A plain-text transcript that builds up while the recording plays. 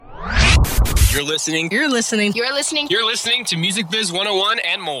You're listening to Music Biz 101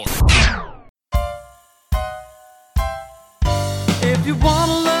 and more. If you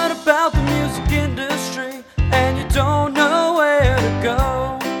want to learn about the music industry and you don't know where to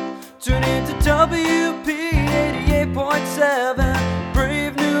go, tune into WP 88.7,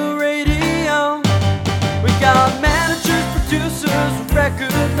 Brave New Radio. We got managers, producers,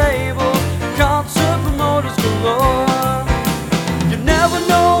 record labels, concert promoters galore. You never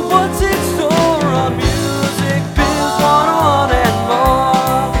know what's in store on Music Biz 101 and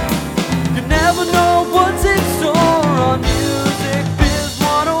more. You never know what's in store on Music Biz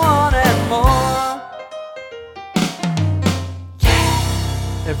 101 and more.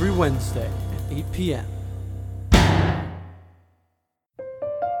 Every Wednesday at 8 p.m.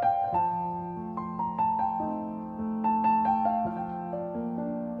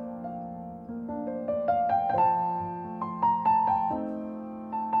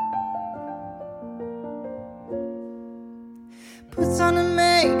 Puts on the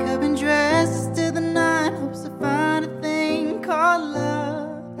makeup and dresses to the nine, hopes to find a thing called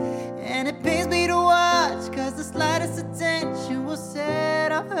love. And it pains me to watch, cause the slightest attention will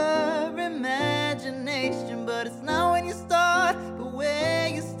set off her imagination. But it's not when you start, but where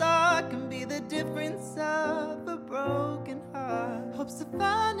you start can be the difference of a broken heart. Hopes to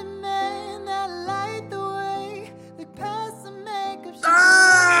find a man that light the way, look past the makeup.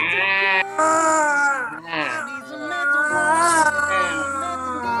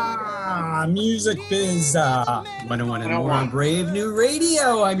 Music Biz 101 and more on Brave New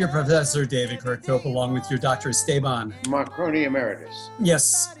Radio. I'm your professor, David Kirkhope, along with your Dr. Esteban. Marconi Emeritus.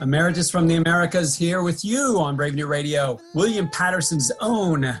 Yes, Emeritus from the Americas here with you on Brave New Radio. William Patterson's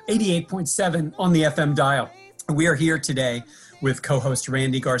own 88.7 on the FM dial. We are here today with co-host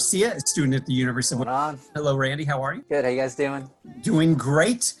Randy Garcia, a student at the University of... Hello, Randy. How are you? Good. How you guys doing? Doing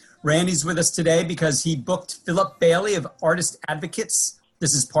great. Randy's with us today because he booked Phillip Bailey of Artist Advocates.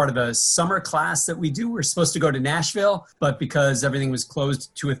 This is part of a summer class that we do. We're supposed to go to Nashville, but because everything was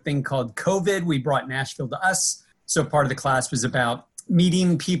closed to a thing called COVID, we brought Nashville to us. So part of the class was about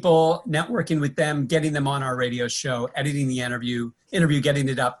meeting people, networking with them, getting them on our radio show, editing the interview, getting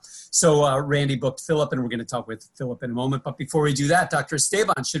it up. So Randy booked Phillip, and we're going to talk with Phillip in a moment. But before we do that, Dr.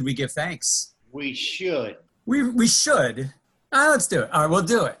 Esteban, should we give thanks? We should. We should. Let's do it. All right, we'll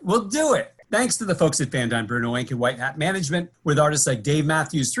do it. We'll do it. Thanks to the folks at Van Dyne, Bruno, Inc. and White Hat Management, with artists like Dave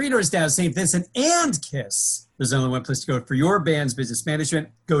Matthews, Three Doors Down, St. Vincent, and KISS. There's only one place to go for your band's business management.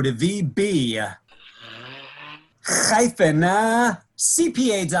 Go to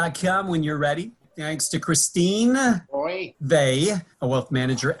vb-cpa.com when you're ready. Thanks to Christine Vey, a wealth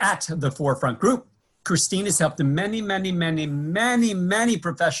manager at the Forefront Group. Christine has helped many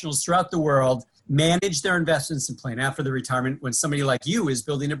professionals throughout the world manage their investments and plan out for their retirement. When somebody like you is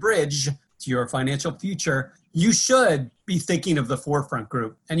building a bridge to your financial future, you should be thinking of the Forefront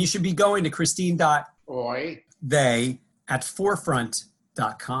Group. And you should be going to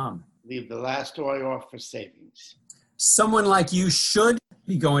Christine.They@forefront.com. Leave the last oil off for savings. Someone like you should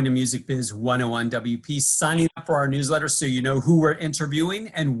be going to Music Biz 101 WP, signing up for our newsletter so you know who we're interviewing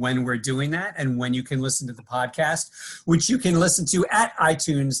and when we're doing that, and when you can listen to the podcast, which you can listen to at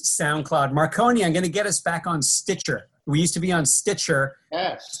iTunes, SoundCloud. Marconi, I'm going to get us back on Stitcher. We used to be on Stitcher.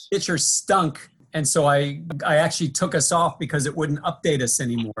 Yes. Stitcher stunk, and so I actually took us off because it wouldn't update us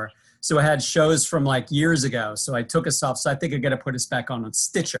anymore. So I had shows from like years ago, so I took us off. So I think I got to put us back on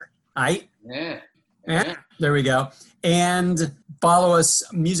Stitcher. All right? Yeah. There we go. And follow us,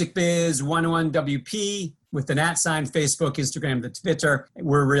 Music Biz 101 WP, with the @ sign, Facebook, Instagram, the Twitter.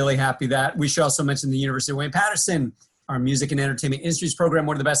 We're really happy that. We should also mention the University of Wayne Patterson, our music and entertainment industries program,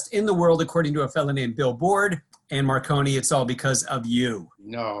 one of the best in the world, according to a fellow named Bill Board. And Marconi, it's all because of you.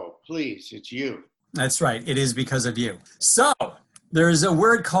 No, please, it's you. That's right. It is because of you. So there's a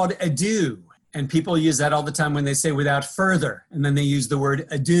word called adieu, and people use that all the time when they say without further, and then they use the word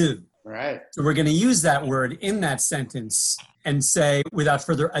adieu. Right. So we're going to use that word in that sentence and say, without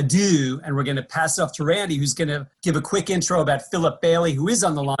further ado, and we're going to pass it off to Randy, who's going to give a quick intro about Phillip Bailey, who is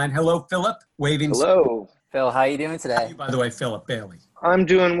on the line. Hello, Phillip. Waving. Hello. Phil, how are you doing today? By the way, Phillip Bailey. I'm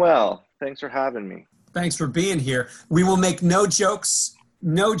doing well. Thanks for having me. Thanks for being here. We will make no jokes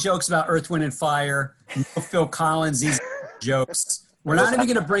about Earth, Wind, and Fire, no Phil Collins, these jokes. We're not even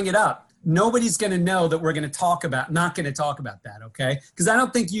going to bring it up. Nobody's going to know that we're going to talk about, not going to talk about that, okay? Because I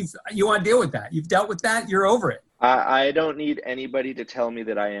don't think you want to deal with that. You've dealt with that. You're over it. I don't need anybody to tell me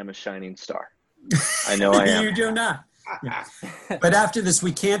that I am a shining star. I know I am. You do not. Yeah. But after this,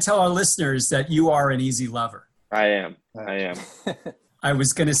 we can't tell our listeners that you are an easy lover. I am. I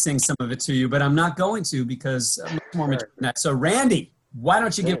was going to sing some of it to you, but I'm not going to because I'm more mature than that. So, Randy, Why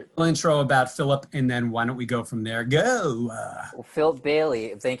don't you give Sure. a little intro about Philip, and then why don't we go from there? Go. Well, Phillip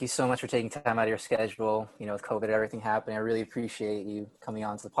Bailey, thank you so much for taking time out of your schedule. With COVID, everything happening. I really appreciate you coming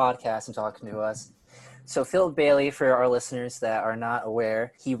on to the podcast and talking to us. So Phillip Bailey, for our listeners that are not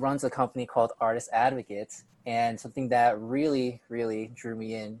aware, he runs a company called Artist Advocates. And something that really, really drew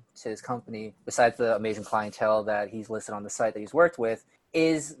me in to his company, besides the amazing clientele that he's listed on the site that he's worked with,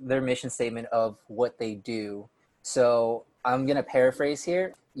 is their mission statement of what they do. So I'm going to paraphrase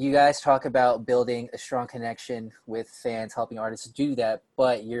here. You guys talk about building a strong connection with fans, helping artists do that,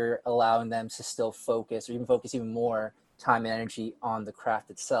 but you're allowing them to still focus or even focus even more time and energy on the craft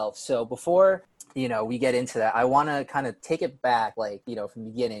itself. So before, we get into that, I want to kind of take it back, from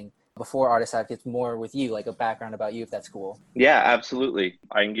the beginning, before Artist Advocates, more with you, like a background about you, if that's cool. Yeah, absolutely.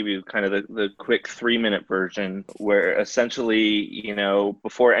 I can give you kind of the quick 3-minute version where essentially,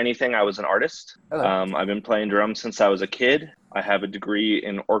 before anything, I was an artist. Okay. I've been playing drums since I was a kid. I have a degree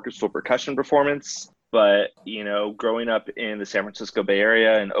in orchestral percussion performance, but, growing up in the San Francisco Bay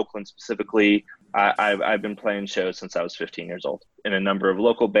Area and Oakland specifically, I've been playing shows since I was 15 years old in a number of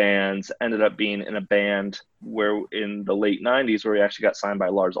local bands. Ended up being in a band where in the late 90s where we actually got signed by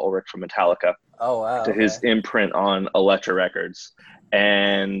Lars Ulrich from Metallica. Oh, wow. To his imprint on Elektra Records,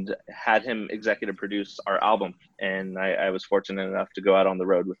 and had him executive produce our album. And I was fortunate enough to go out on the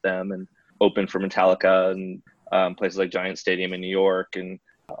road with them and open for Metallica and places like Giant Stadium in New York and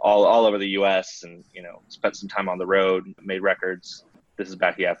all over the US, and spent some time on the road, made records. This is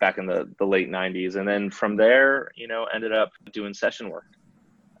back in the late 90s. And then from there, ended up doing session work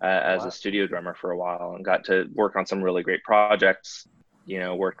as a studio drummer for a while, and got to work on some really great projects.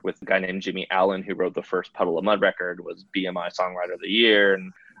 Worked with a guy named Jimmy Allen, who wrote the first Puddle of Mud record, was BMI Songwriter of the Year.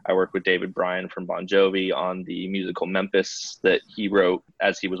 And I worked with David Bryan from Bon Jovi on the musical Memphis that he wrote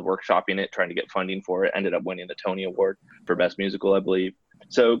as he was workshopping it, trying to get funding for it. Ended up winning the Tony Award for Best Musical, I believe.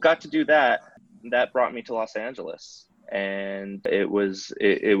 So got to do that. That brought me to Los Angeles. And it was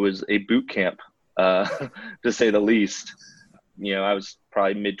a boot camp, to say the least. I was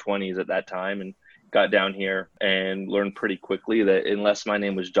probably mid-20s at that time, and got down here and learned pretty quickly that unless my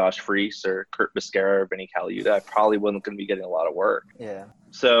name was Josh Freese or Kurt Biscara or Benny Caliuta, I probably wasn't going to be getting a lot of work. Yeah.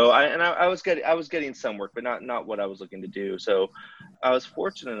 So I was getting some work, but not what I was looking to do. So I was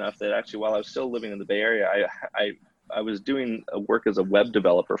fortunate enough that actually while I was still living in the Bay Area, I was doing work as a web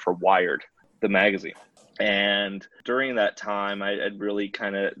developer for Wired, the magazine. And during that time, I had really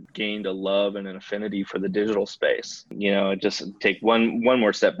kind of gained a love and an affinity for the digital space. Just take one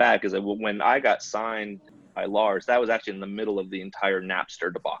more step back, is that when I got signed by Lars, that was actually in the middle of the entire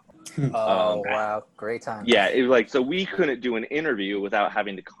Napster debacle. Oh, wow. Great time. Yeah, it was so we couldn't do an interview without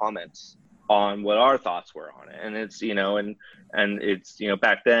having to comment on what our thoughts were on it. And it's, and it's,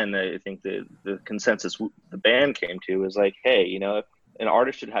 back then, I think the consensus the band came to is like, hey, an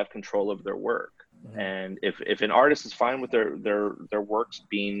artist should have control over their work. And if an artist is fine with their works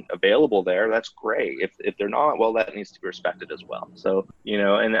being available there, that's great. If they're not, well, that needs to be respected as well. So,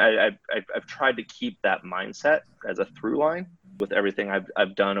 and I've tried to keep that mindset as a through line with everything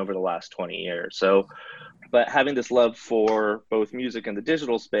I've done over the last 20 years. So, but having this love for both music and the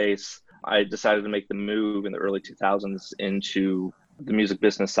digital space, I decided to make the move in the early 2000s into the music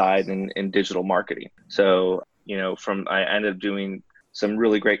business side and digital marketing. So, I ended up doing some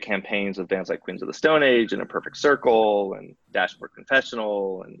really great campaigns with bands like Queens of the Stone Age and A Perfect Circle and Dashboard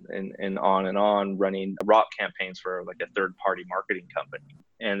Confessional and on, running rock campaigns for like a third-party marketing company.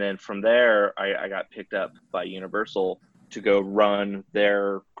 And then from there, I got picked up by Universal to go run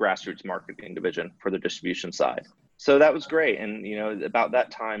their grassroots marketing division for the distribution side. So that was great. And, about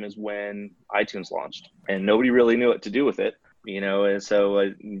that time is when iTunes launched, and nobody really knew what to do with it. And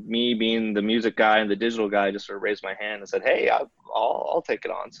so me being the music guy and the digital guy just sort of raised my hand and said, hey, I'll take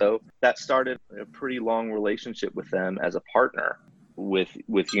it on. So that started a pretty long relationship with them as a partner with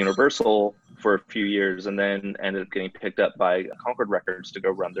Universal for a few years, and then ended up getting picked up by Concord Records to go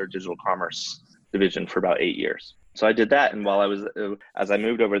run their digital commerce division for about 8 years. So I did that. And while as I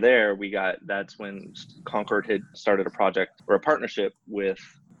moved over there, that's when Concord had started a project or a partnership with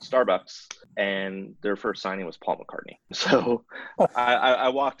Starbucks, and their first signing was Paul McCartney. So I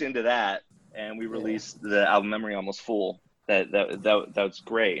walked into that, and we released the album Memory Almost Full. That's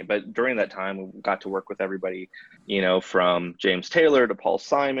great. But during that time, we got to work with everybody, from James Taylor to Paul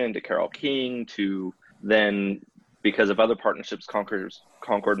Simon to Carole King, to then, because of other partnerships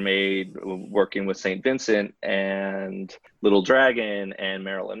Concord made, working with St. Vincent and Little Dragon and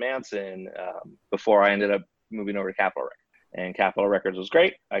Marilyn Manson, before I ended up moving over to Capitol Records. And Capitol Records was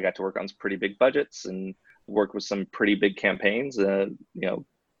great. I got to work on some pretty big budgets and work with some pretty big campaigns.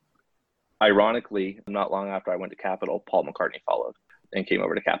 Ironically, not long after I went to Capitol, Paul McCartney followed. and came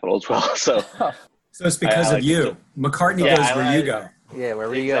over to Capitol as well. So So it's because I of you. McCartney Yeah, goes where you go. Yeah,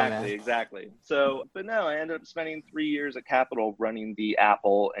 where you go, man? Exactly. So, but no, I ended up spending 3 years at Capitol running the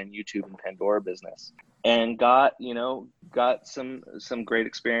Apple and YouTube and Pandora business, and got some great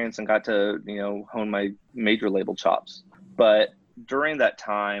experience and got to hone my major label chops. But during that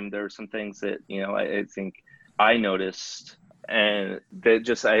time, there were some things that I think I noticed, and that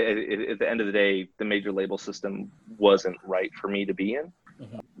just at the end of the day, the major label system wasn't right for me to be in.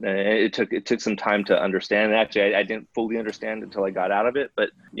 Mm-hmm. It took some time to understand. Actually, I didn't fully understand until I got out of it.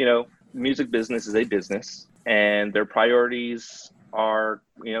 But music business is a business, and their priorities are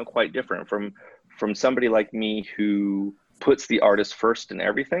quite different from somebody like me who puts the artist first in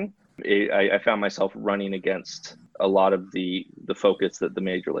everything. I found myself running against a lot of the focus that the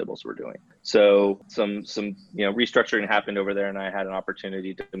major labels were doing. So some restructuring happened over there, and I had an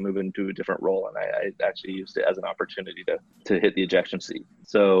opportunity to move into a different role, and I actually used it as an opportunity to hit the ejection seat.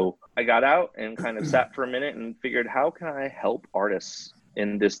 So I got out and kind of sat for a minute and figured, how can I help artists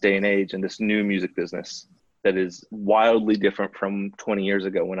in this day and age, in this new music business that is wildly different from 20 years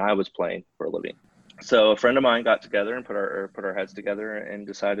ago when I was playing for a living? So a friend of mine got together and put our heads together and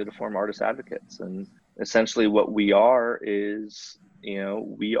decided to form Artist Advocates. And essentially what we are is,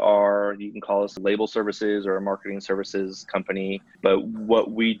 you can call us a label services or a marketing services company. But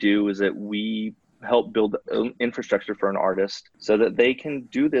what we do is that we help build infrastructure for an artist so that they can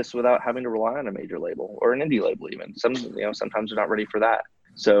do this without having to rely on a major label or an indie label even. Sometimes they're not ready for that.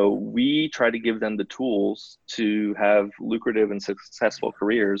 So we try to give them the tools to have lucrative and successful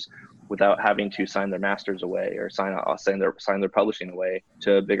careers without having to sign their masters away or sign their publishing away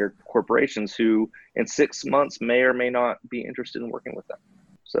to bigger corporations who in 6 months may or may not be interested in working with them.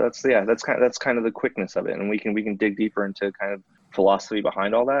 So that's kind of the quickness of it, and we can dig deeper into kind of philosophy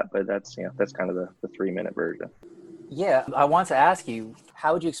behind all that, but that's kind of the 3-minute version. Yeah, I want to ask you,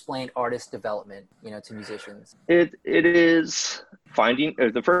 how would you explain artist development, to musicians? It is finding,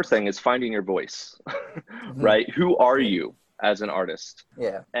 the first thing is finding your voice, right? Who are you as an artist?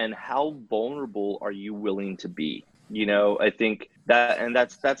 Yeah. And how vulnerable are you willing to be? I think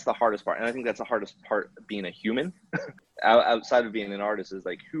that's the hardest part. And I think that's the hardest part of being a human outside of being an artist is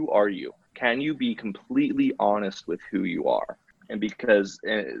like, who are you? Can you be completely honest with who you are? And because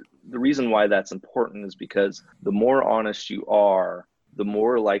the reason why that's important is because the more honest you are, the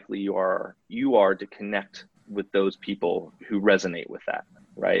more likely you are to connect with those people who resonate with that,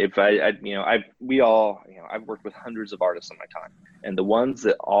 right? If I've worked with hundreds of artists in my time, and the ones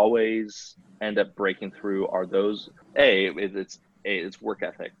that always end up breaking through are those, it's work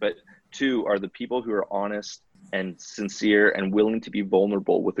ethic, but 2 are the people who are honest and sincere and willing to be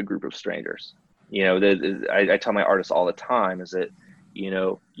vulnerable with a group of strangers. I tell my artists all the time is that,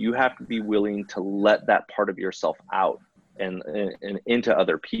 you have to be willing to let that part of yourself out and into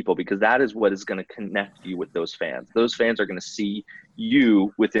other people, because that is what is going to connect you with those fans. Those fans are going to see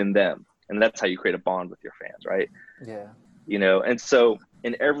you within them. And that's how you create a bond with your fans, right? Yeah. And so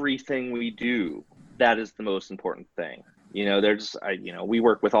in everything we do, that is the most important thing. We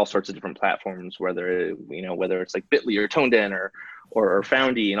work with all sorts of different platforms, whether it's like Bitly or ToneDen or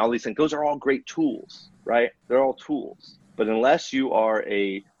Foundy and all these things. Those are all great tools, right? They're all tools. But unless you are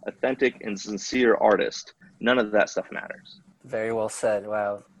a authentic and sincere artist, none of that stuff matters. Very well said.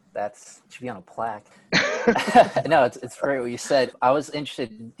 Wow. Should be on a plaque. No, it's great what you said. I was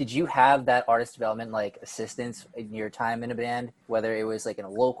interested, did you have that artist development assistance in your time in a band, whether it was in a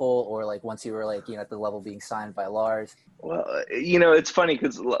local or once you were at the level being signed by Lars? Well, it's funny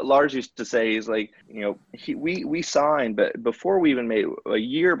because Lars used to say, he's like, we signed, but a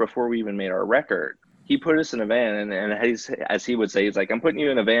year before we even made our record, he put us in a van, and as he would say, he's like, I'm putting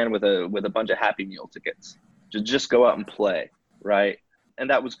you in a van with a bunch of Happy Meal tickets to just go out and play, right? And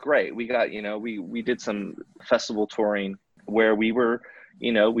that was great. We got, we did some festival touring where we were,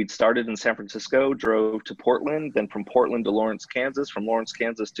 we'd started in San Francisco, drove to Portland, then from Portland to Lawrence, Kansas, from Lawrence,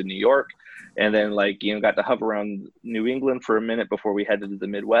 Kansas to New York, and then got to hover around New England for a minute before we headed to the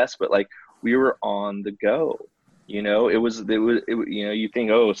Midwest. But we were on the go. It was you think,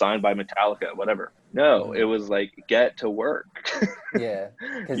 oh, signed by Metallica, whatever. No, it was get to work. Yeah.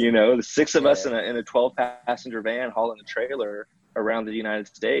 The 6 of us in a 12-passenger van hauling a trailer around the United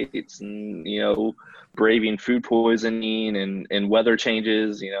States, and braving food poisoning and weather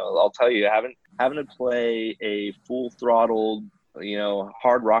changes. I'll tell you, having to play a full throttled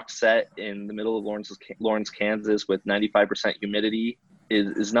hard rock set in the middle of Lawrence, Kansas with 95% humidity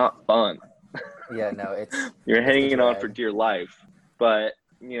is not fun. Yeah, no, you're hanging on for dear life. But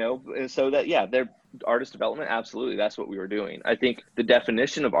and so their artist development, absolutely, that's what we were doing. I think the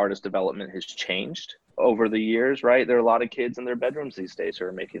definition of artist development has changed over the years, right? There are a lot of kids in their bedrooms these days who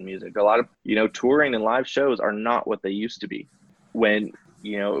are making music. A lot of, touring and live shows are not what they used to be. When,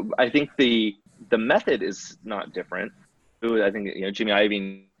 I think the method is not different. I think, Jimmy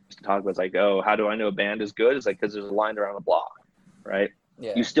Iovine used to talk about, it's like, oh, how do I know a band is good? It's like, because there's a line around the block, right?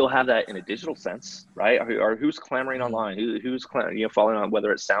 Yeah. You still have that in a digital sense, right? Or who's clamoring online? Who's following on,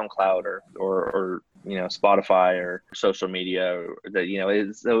 whether it's SoundCloud or Spotify or social media, or that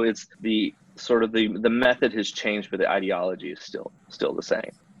it's the sort of the method has changed, but the ideology is still the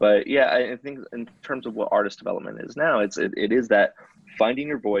same. But yeah, I think in terms of what artist development is now, it is that finding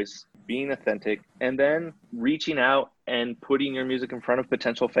your voice, being authentic, and then reaching out and putting your music in front of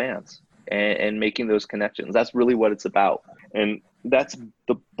potential fans and making those connections. That's really what it's about. And that's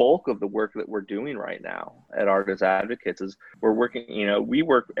the bulk of the work that we're doing right now at Artist Advocates. Is we're working, we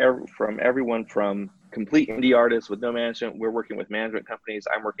work from everyone from complete indie artists with no management. We're working with management companies.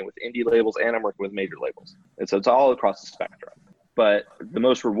 I'm working with indie labels, and I'm working with major labels. And so it's all across the spectrum. But the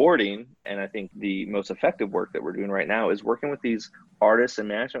most rewarding, and I think the most effective work that we're doing right now, is working with these artists and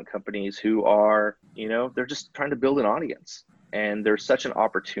management companies who are, they're just trying to build an audience. And there's such an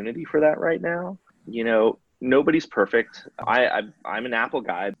opportunity for that right now. Nobody's perfect. I'm an Apple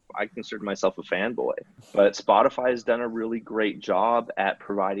guy. I consider myself a fanboy, but Spotify has done a really great job at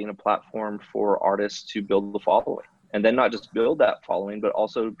providing a platform for artists to build the following, and then not just build that following, but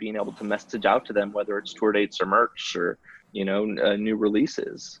also being able to message out to them, whether it's tour dates or merch or, new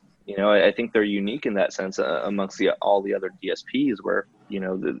releases. I think they're unique in that sense amongst all the other DSPs, where,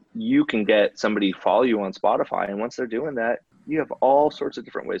 you can get somebody follow you on Spotify, and once they're doing that, you have all sorts of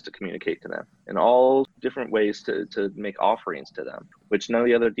different ways to communicate to them and all different ways to make offerings to them, which none of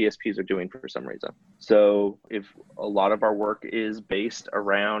the other DSPs are doing for some reason. So if a lot of our work is based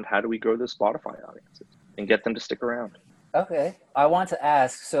around how do we grow the Spotify audiences and get them to stick around. Okay. I want to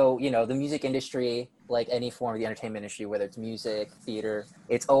ask, so, the music industry, like any form of the entertainment industry, whether it's music, theater,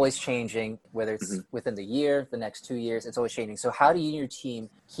 it's always changing, whether it's within the year, the next 2 years, it's always changing. So how do you and your team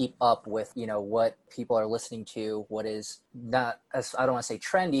keep up with, what people are listening to, what is not, as I don't want to say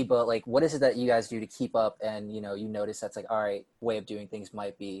trendy, but like, what is it that you guys do to keep up? And, you notice that's like, all right, way of doing things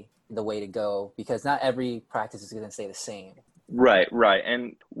might be the way to go, because not every practice is going to stay the same. Right.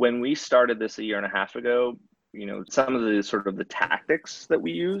 And when we started this a year and a half ago, some of the sort of the tactics that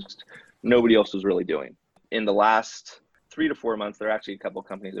we used, nobody else was really doing. In the last 3 to 4 months, there are actually a couple of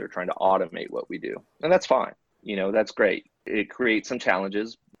companies that are trying to automate what we do. And that's fine. That's great. It creates some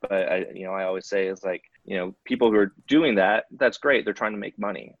challenges, but I always say is like, people who are doing that, that's great. They're trying to make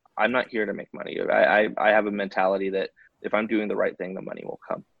money. I'm not here to make money. I have a mentality that if I'm doing the right thing, the money will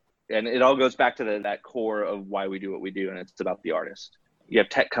come. And it all goes back to that core of why we do what we do. And it's about the artist. You have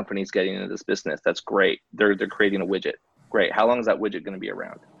tech companies getting into this business. That's great. They're creating a widget. Great. How long is that widget going to be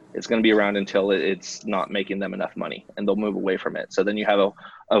around? It's going to be around until it's not making them enough money, and they'll move away from it. So then you have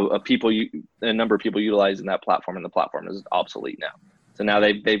a number of people utilizing that platform, and the platform is obsolete now. So now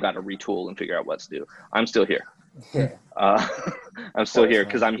they've got to retool and figure out what to do. I'm still here. Yeah. I'm still here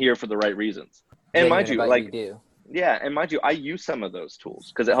because I'm here for the right reasons. And mind you, and mind you, I use some of those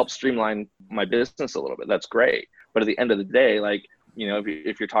tools because it helps streamline my business a little bit. That's great. But at the end of the day, like,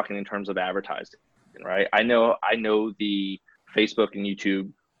 if you're talking in terms of advertising, right? I know the Facebook and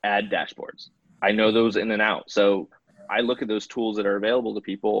YouTube ad dashboards. I know those in and out. So I look at those tools that are available to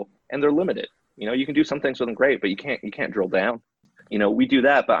people, and they're limited. You can do some things with them great, but you can't drill down. We do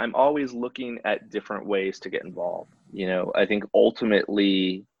that, but I'm always looking at different ways to get involved. I think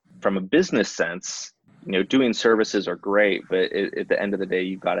ultimately from a business sense, doing services are great, but at the end of the day,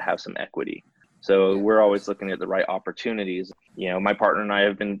 you've got to have some equity. So we're always looking at the right opportunities. My partner and I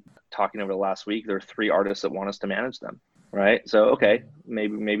have been talking over the last week. There are 3 artists that want us to manage them, right? So, okay,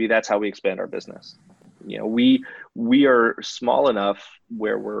 maybe that's how we expand our business. We are small enough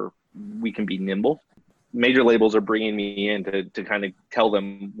where we can be nimble. Major labels are bringing me in to kind of tell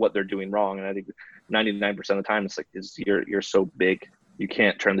them what they're doing wrong. And I think 99% of the time it's like, you're so big, you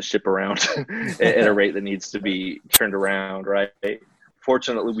can't turn the ship around at a rate that needs to be turned around, right?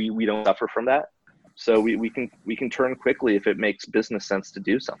 Fortunately, we don't suffer from that, so we can turn quickly if it makes business sense to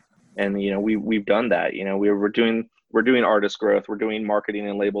do something. And we've done that. We're doing artist growth, we're doing marketing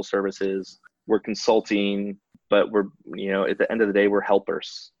and label services, we're consulting, but we're at the end of the day we're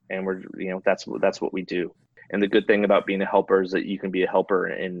helpers, and we're that's what we do. And the good thing about being a helper is that you can be a helper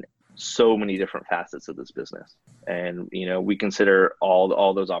in so many different facets of this business. And we consider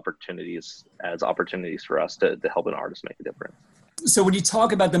all those opportunities as opportunities for us to help an artist make a difference. So when you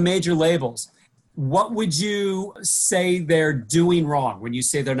talk about the major labels, what would you say they're doing wrong when you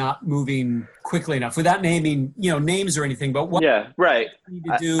say they're not moving quickly enough, without naming, names or anything, but what right. they need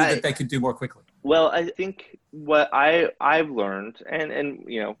to do that they could do more quickly? Well, I think what I've learned, and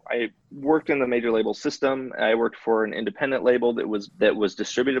I worked in the major label system. I worked for an independent label that was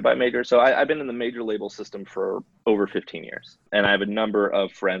distributed by major. So I've been in the major label system for over 15 years, and I have a number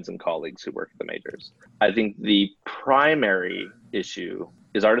of friends and colleagues who work at the majors. I think the primary issue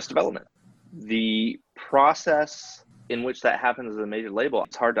is artist development. The process in which that happens as a major label,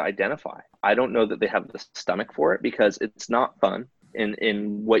 it's hard to identify. I don't know that they have the stomach for it because it's not fun.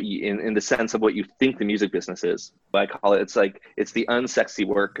 In what you in the sense of what you think the music business is. I call it, it's the unsexy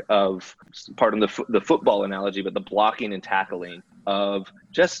work of, pardon the football analogy, but the blocking and tackling of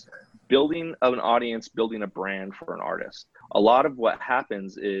just building an audience, building a brand for an artist. A lot of what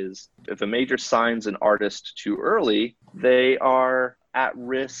happens is if a major signs an artist too early, they are at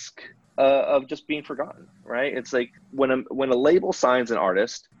risk of just being forgotten, right? It's like when a label signs an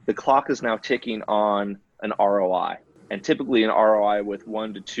artist, the clock is now ticking on an ROI. And typically an ROI with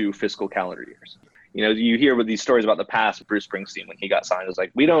 1 to 2 fiscal calendar years. You hear with these stories about the past, Bruce Springsteen, when he got signed, it was like,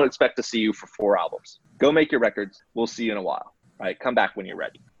 we don't expect to see you for 4 albums. Go make your records. We'll see you in a while, right? Come back when you're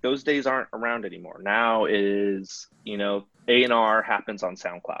ready. Those days aren't around anymore. Now is, A&R happens on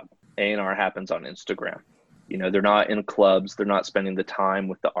SoundCloud. A&R happens on Instagram. They're not in clubs. They're not spending the time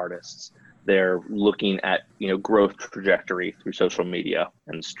with the artists. They're looking at, growth trajectory through social media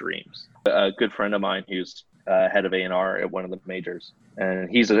and streams. A good friend of mine who's head of A&R at one of the majors, and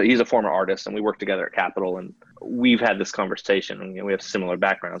he's a former artist, and we work together at Capitol, and we've had this conversation, and we have similar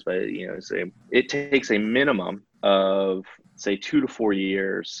backgrounds, but it takes a minimum of say 2 to 4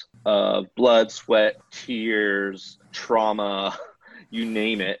 years of blood, sweat, tears, trauma, you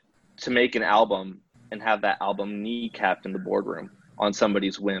name it, to make an album and have that album kneecapped in the boardroom on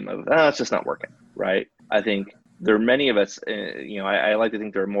somebody's whim of it's just not working, right? I think there are many of us, I like to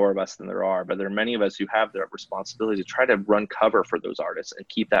think there are more of us than there are, but there are many of us who have the responsibility to try to run cover for those artists and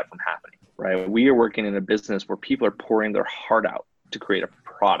keep that from happening, right? We are working in a business where people are pouring their heart out to create a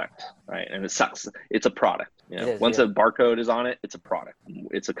product, right? And it sucks. It's a product. Once a barcode is on it, it's a product.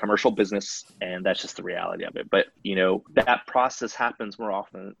 It's a commercial business, and that's just the reality of it. But, that process happens more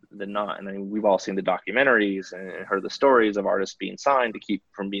often than not. And I mean, we've all seen the documentaries and heard the stories of artists being signed to keep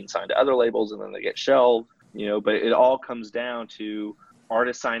from being signed to other labels, and then they get shelved. But it all comes down to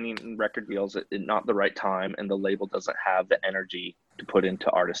artists signing record deals at not the right time, and the label doesn't have the energy to put into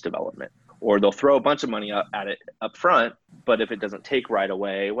artist development. Or they'll throw a bunch of money at it up front, but if it doesn't take right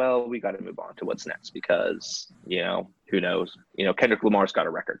away, well, we got to move on to what's next because, who knows? Kendrick Lamar's got a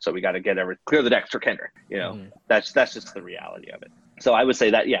record, so we got to clear the decks for Kendrick. That's just the reality of it. So I would say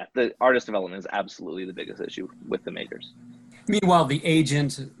that, the artist development is absolutely the biggest issue with the majors. Meanwhile, the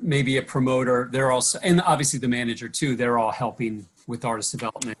agent, maybe a promoter, they're also, and obviously the manager too, they're all helping with artist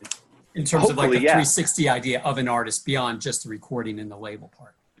development in terms of like the 360 idea of an artist beyond just the recording and the label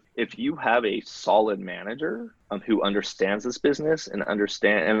part. If you have a solid manager who understands this business and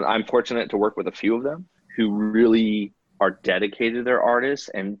I'm fortunate to work with a few of them who really are dedicated to their artists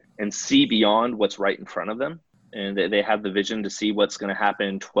and see beyond what's right in front of them. And they have the vision to see what's going to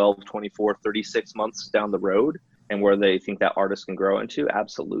happen 12, 24, 36 months down the road and where they think that artist can grow into.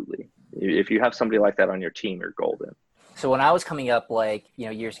 Absolutely. If you have somebody like that on your team, you're golden. So when I was coming up,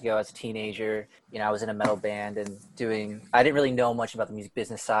 years ago as a teenager, I was in a metal band and I didn't really know much about the music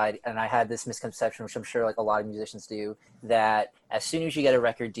business side. And I had this misconception, which I'm sure like a lot of musicians do, that as soon as you get a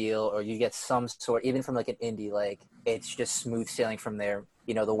record deal or you get some sort, even from like an indie, it's just smooth sailing from there.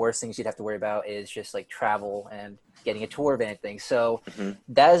 The worst things you'd have to worry about is just like travel and getting a tour of anything. So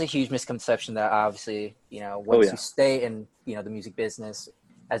that is a huge misconception that obviously, once you stay in, the music business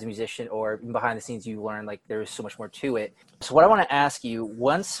as a musician or even behind the scenes, you learn there is so much more to it. So what I want to ask you,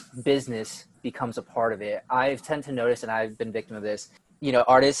 once business becomes a part of it, I tend to notice, and I've been victim of this,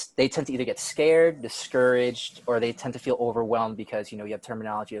 artists, they tend to either get scared, discouraged, or they tend to feel overwhelmed because, you have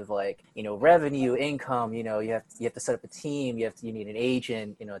terminology of revenue, income, you have to set up a team, you need an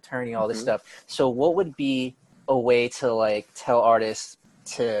agent, attorney, all this stuff. So what would be a way to tell artists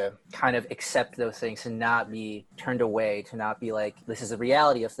to kind of accept those things and not be turned away, to not be this is the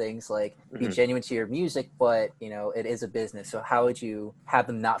reality of things, be genuine to your music, but it is a business. So how would you have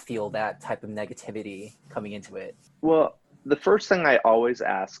them not feel that type of negativity coming into it? Well, the first thing I always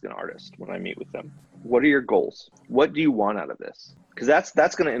ask an artist when I meet with them, what are your goals? What do you want out of this? Because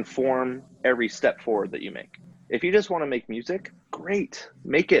that's going to inform every step forward that you make. If you just want to make music, great,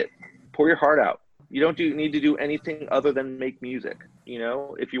 make it, pour your heart out. You don't need to do anything other than make music.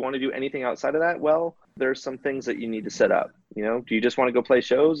 If you want to do anything outside of that, well, there's some things that you need to set up. Do you just want to go play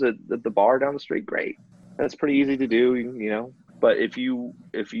shows at the bar down the street? Great. That's pretty easy to do, But if you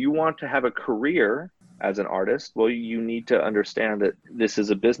want to have a career as an artist? Well, you need to understand that this is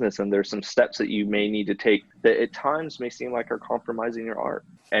a business and there's some steps that you may need to take that at times may seem like are compromising your art.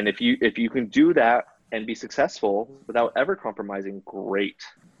 And if you can do that and be successful without ever compromising, great.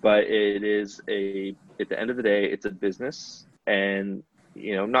 But at the end of the day, it's a business. And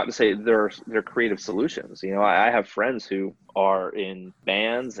not to say they're creative solutions. I have friends who are in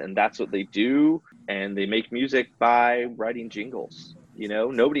bands and that's what they do, and they make music by writing jingles.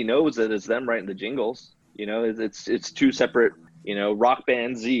 Nobody knows that it's them writing the jingles. It's two separate, Rock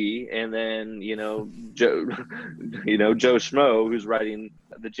Band Z, and then Joe Joe Schmo who's writing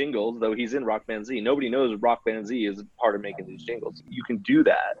the jingles, though he's in Rock Band Z. Nobody knows Rock Band Z is part of making these jingles. You can do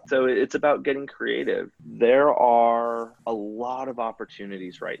that. So it's about getting creative. There are a lot of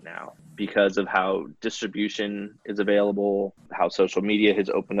opportunities right now because of how distribution is available, how social media has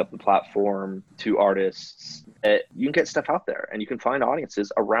opened up the platform to artists. You can get stuff out there and you can find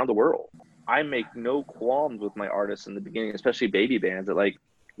audiences around the world. I make no qualms with my artists in the beginning, especially baby bands, that like,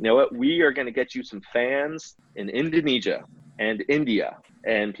 you know what, we are going to get you some fans in Indonesia and India.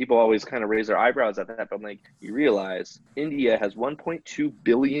 And people always kind of raise their eyebrows at that. But I'm like, you realize India has 1.2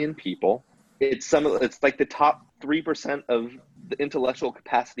 billion people. It's like the top 3% of the intellectual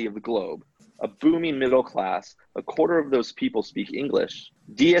capacity of the globe. A booming middle class. A quarter of those people speak English.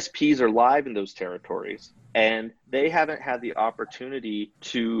 DSPs are live in those territories. And they haven't had the opportunity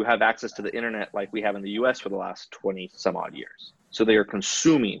to have access to the internet like we have in the US for the last 20 some odd years. So they are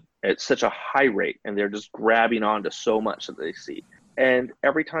consuming at such a high rate, and they're just grabbing onto so much that they see. And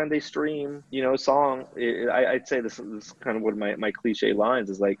every time they stream, a song, I'd say this is kind of one of my cliche lines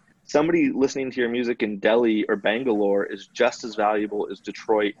is like, somebody listening to your music in Delhi or Bangalore is just as valuable as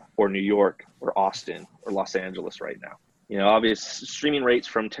Detroit or New York or Austin or Los Angeles right now. Obvious streaming rates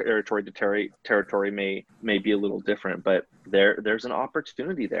from territory to territory may be a little different, but there's an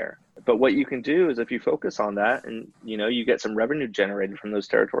opportunity there. But what you can do is if you focus on that and, you get some revenue generated from those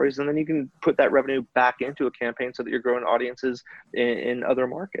territories, and then you can put that revenue back into a campaign so that you're growing audiences in other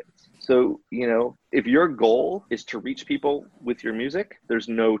markets. So, if your goal is to reach people with your music, there's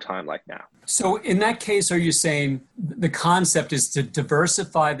no time like now. So in that case, are you saying the concept is to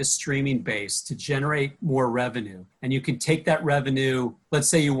diversify the streaming base to generate more revenue? And you can take that revenue, let's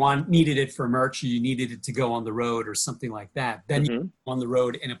say you needed it for merch, or you needed it to go on the road or something like that. Then you go on the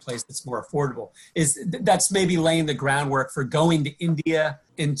road in a place that's more affordable. That's maybe laying the groundwork for going to India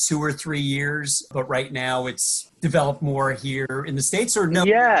in 2 or 3 years, but right now it's developed more here in the States, or no?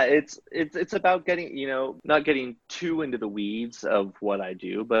 Yeah, it's about getting, not getting too into the weeds of what I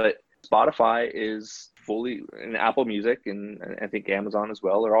do, but Spotify is fully, and Apple Music, and I think Amazon as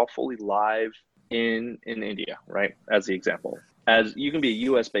well, are all fully live in India, right? As the example. As you can be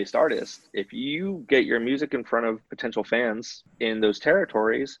a US based artist, if you get your music in front of potential fans in those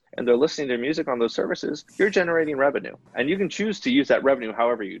territories and they're listening to music on those services, you're generating revenue. And you can choose to use that revenue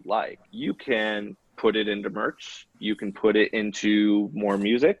however you'd like. You can put it into merch, you can put it into more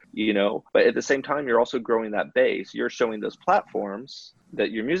music, but at the same time, you're also growing that base. You're showing those platforms that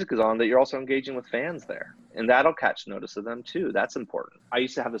your music is on, that you're also engaging with fans there. And that'll catch notice of them too. That's important. I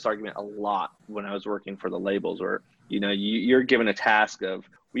used to have this argument a lot when I was working for the labels where, you're given a task of,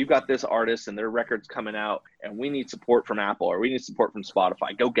 we've got this artist and their record's coming out and we need support from Apple or we need support from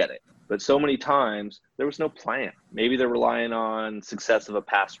Spotify. Go get it. But so many times there was no plan. Maybe they're relying on success of a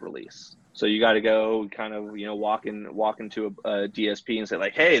past release. So you got to go kind of, walk into a DSP and say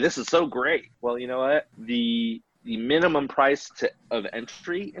like, hey, this is so great. Well, you know what? The minimum price of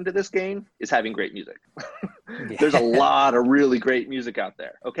entry into this game is having great music. There's a lot of really great music out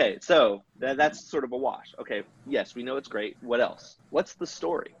there. Okay, so that's sort of a wash. Okay, yes, we know it's great. What else? What's the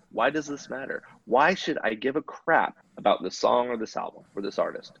story? Why does this matter? Why should I give a crap about this song or this album or this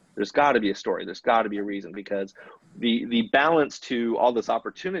artist? There's got to be a story. There's got to be a reason, because the balance to all this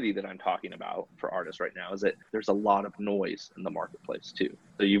opportunity that I'm talking about for artists right now is that there's a lot of noise in the marketplace too.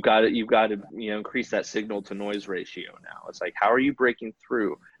 So you've got to increase that signal to noise ratio now. It's like, how are you breaking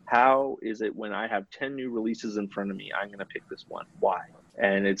through? How is it when I have 10 new releases in front of me, I'm going to pick this one? Why?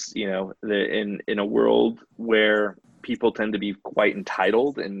 And it's, in a world where people tend to be quite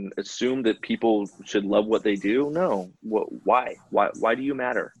entitled and assume that people should love what they do. No. Why do you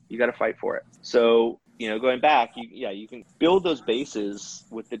matter? You got to fight for it. So, going back, you can build those bases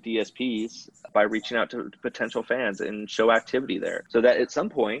with the DSPs by reaching out to potential fans and show activity there. So that at some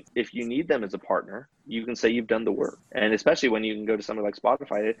point, if you need them as a partner, you can say you've done the work. And especially when you can go to somebody like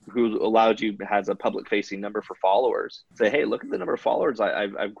Spotify, who has a public facing number for followers, say, hey, look at the number of followers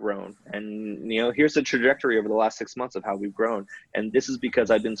I've grown. And, here's the trajectory over the last 6 months of how we've grown. And this is because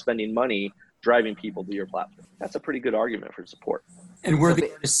I've been spending money driving people to your platform. That's a pretty good argument for support. And where are So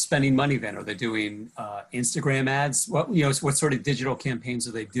the artists spending money then? Are they doing Instagram ads? What sort of digital campaigns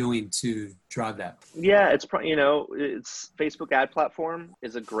are they doing to drive that? Yeah, it's Facebook ad platform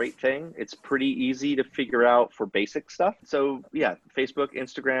is a great thing. It's pretty easy to figure out for basic stuff. So yeah, Facebook,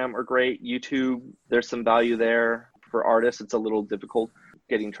 Instagram are great. YouTube, there's some value there. For artists, it's a little difficult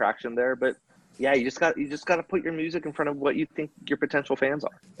getting traction there, but yeah, you just got to put your music in front of what you think your potential fans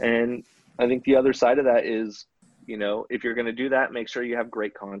are. And I think the other side of that is, if you're going to do that, make sure you have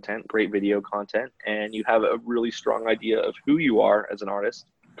great content, great video content, and you have a really strong idea of who you are as an artist,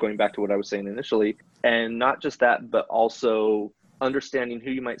 going back to what I was saying initially. And not just that, but also understanding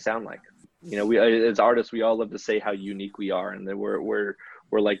who you might sound like. We as artists, we all love to say how unique we are, and that we're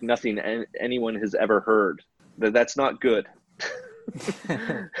like nothing anyone has ever heard. That's not good.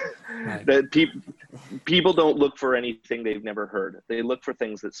 Right. That people don't look for anything they've never heard. They look for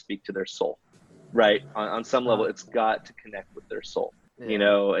things that speak to their soul. Right. On some level, it's got to connect with their soul.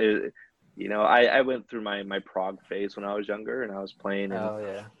 Yeah. I went through my prog phase when I was younger, and I was playing. And,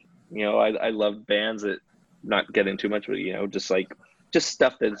 Oh yeah. I loved bands that, not getting too much, but just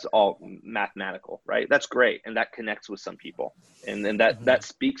stuff that's all mathematical. Right. That's great, and that connects with some people, and that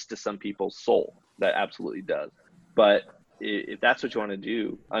speaks to some people's soul. That absolutely does. But if that's what you want to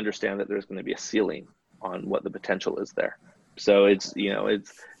do, understand that there's going to be a ceiling on what the potential is there. So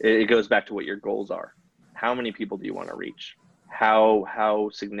it goes back to what your goals are. How many people do you want to reach? How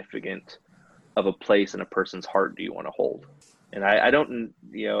significant of a place in a person's heart do you want to hold? And I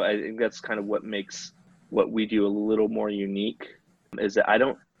think that's kind of what makes what we do a little more unique, is that I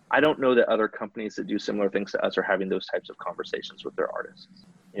don't know that other companies that do similar things to us are having those types of conversations with their artists.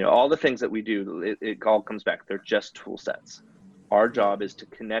 All the things that we do, it all comes back. They're just tool sets. Our job is to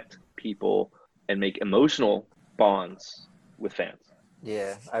connect people and make emotional bonds with fans.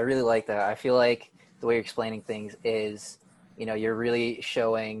 Yeah, I really like that. I feel like the way you're explaining things is, you're really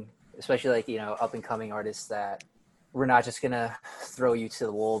showing, especially like, up and coming artists, that we're not just going to throw you to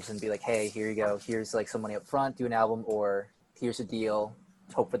the wolves and be like, hey, here you go. Here's like some money up front, do an album, or here's a deal,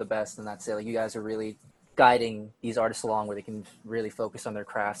 hope for the best. And that's it. Like, you guys are really guiding these artists along where they can really focus on their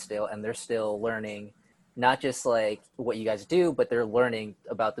craft still. And they're still learning not just like what you guys do, but they're learning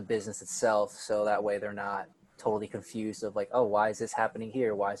about the business itself. So that way they're not totally confused of like, oh, why is this happening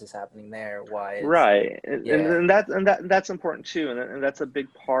here? Why is this happening there? Right. And that's important too. And that's a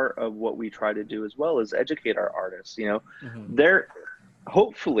big part of what we try to do as well, is educate our artists. They're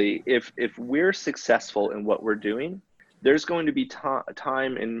hopefully, if we're successful in what we're doing, there's going to be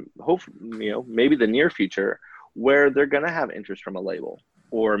time in hopefully, maybe the near future, where they're going to have interest from a label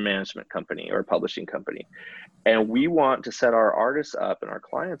or a management company or a publishing company. And we want to set our artists up and our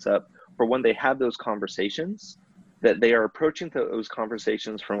clients up for when they have those conversations, that they are approaching those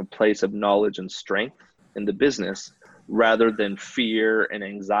conversations from a place of knowledge and strength in the business, rather than fear and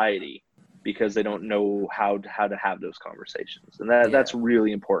anxiety because they don't know how to have those conversations. And that's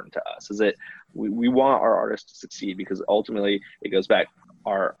really important to us, is that we want our artists to succeed, because ultimately it goes back,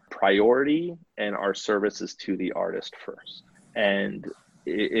 our priority and our service is to the artist first. And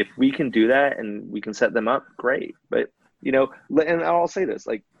if we can do that and we can set them up, great. But, and I'll say this,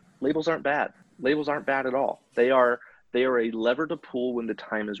 like, labels aren't bad. Labels aren't bad at all. They are a lever to pull when the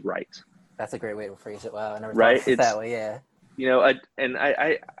time is right. That's a great way to phrase it. Wow, I never thought of it that way. Yeah.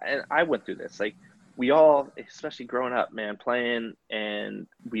 I went through this. Like, we all, especially growing up, man, playing, and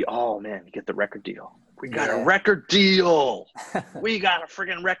we all, get the record deal. We got a record deal. We got a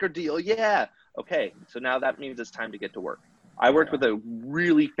freaking record deal. Yeah. Okay. So now that means it's time to get to work. I worked with a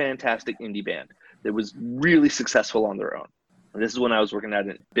really fantastic indie band that was really successful on their own. And this is when I was working at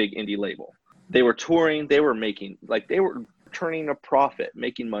a big indie label. They were touring. They were turning a profit,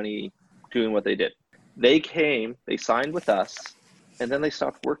 making money, doing what they did. They came, they signed with us, and then they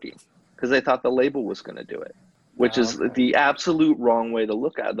stopped working because they thought the label was going to do it, which is the absolute wrong way to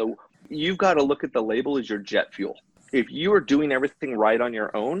look at it. You've got to look at the label as your jet fuel. If you are doing everything right on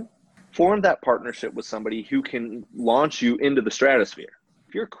your own, form that partnership with somebody who can launch you into the stratosphere.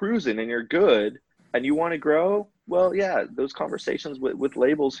 If you're cruising and you're good and you want to grow, well, yeah, those conversations with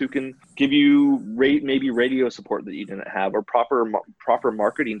labels who can give you maybe radio support that you didn't have, or proper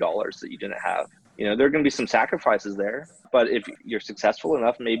marketing dollars that you didn't have. There are going to be some sacrifices there, but if you're successful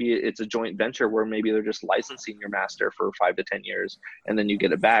enough, maybe it's a joint venture where maybe they're just licensing your master for 5 to 10 years, and then you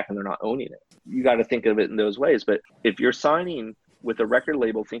get it back and they're not owning it. You got to think of it in those ways. But if you're signing with a record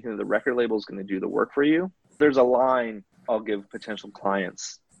label thinking that the record label is going to do the work for you, there's a line I'll give potential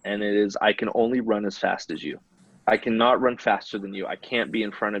clients, and it is, I can only run as fast as you. I cannot run faster than you. I can't be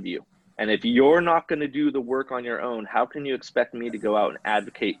in front of you. And if you're not going to do the work on your own, how can you expect me to go out and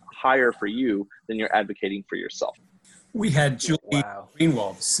advocate higher for you than you're advocating for yourself? We had Julie Wow.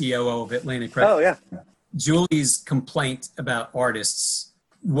 Greenwald, COO of Atlantic Press. Oh yeah. Julie's complaint about artists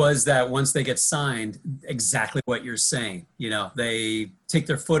was that once they get signed, exactly what you're saying. You know, they take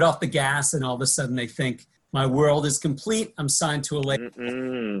their foot off the gas and all of a sudden they think, my world is complete. I'm signed to a label.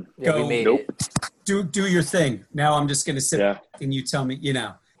 Yeah, we made it. Do your thing. Now I'm just going to sit back and you tell me, you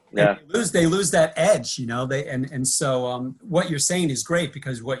know. Yeah. They lose that edge, you know. So what you're saying is great,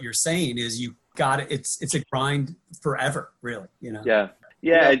 because what you're saying is you got it. It's a grind forever, really, you know.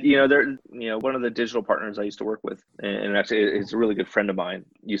 Yeah, you know, one of the digital partners I used to work with, and actually it's a really good friend of mine,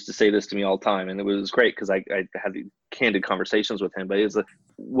 used to say this to me all the time, and it was great because I had candid conversations with him. But it's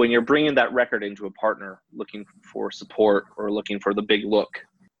when you're bringing that record into a partner looking for support or looking for the big look,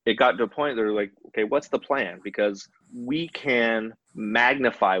 it got to a point they're like, okay, what's the plan? Because we can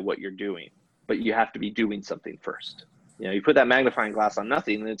magnify what you're doing, but you have to be doing something first. You know, you put that magnifying glass on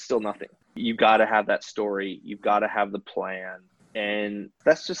nothing and it's still nothing. You got to have that story. You've got to have the plan. And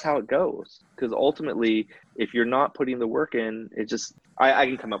that's just how it goes. Because ultimately, if you're not putting the work in, it just, I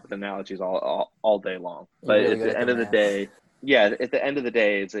can come up with analogies all day long. But Really at the end of the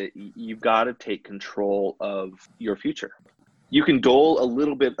day, it's you've got to take control of your future. You can dole a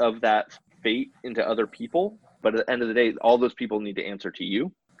little bit of that fate into other people, but at the end of the day, all those people need to answer to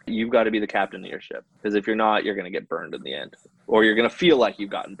you. You've got to be the captain of your ship. Because if you're not, you're going to get burned in the end. Or you're going to feel like you've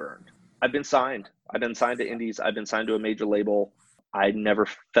gotten burned. I've been signed to indies. I've been signed to a major label. I never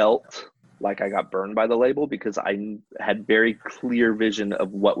felt like I got burned by the label because I had very clear vision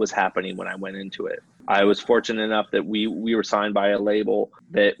of what was happening when I went into it. I was fortunate enough that we were signed by a label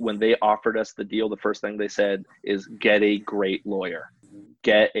that when they offered us the deal, the first thing they said is get a great lawyer.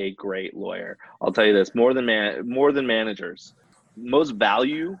 Get a great lawyer. I'll tell you this, more than managers, most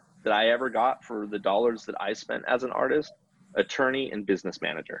value that I ever got for the dollars that I spent as an artist, attorney and business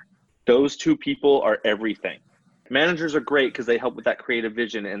manager. Those two people are everything. Managers are great because they help with that creative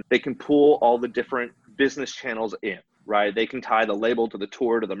vision and they can pull all the different business channels in, right? They can tie the label to the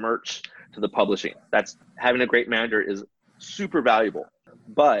tour, to the merch, to the publishing. That's having a great manager is super valuable.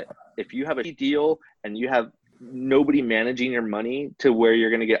 But if you have a deal and you have nobody managing your money to where you're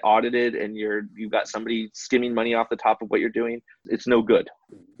going to get audited and you've got somebody skimming money off the top of what you're doing, it's no good.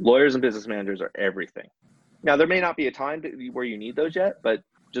 Lawyers and business managers are everything. Now, there may not be a time where you need those yet, but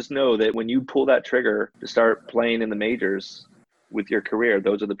just know that when you pull that trigger to start playing in the majors with your career,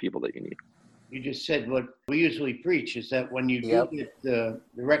 those are the people that you need. You just said what we usually preach is that when you do get the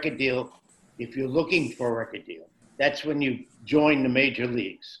record deal, if you're looking for a record deal, that's when you join the major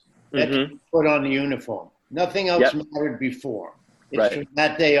leagues. That's when you put on the uniform. Nothing else mattered before. It's from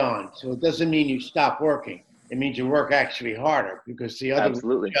that day on. So it doesn't mean you stop working. It means you work actually harder because the other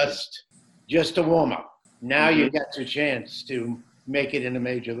was just a warm-up. Now you got your chance to make it in the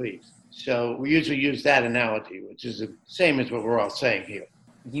major leagues. So we usually use that analogy, which is the same as what we're all saying here.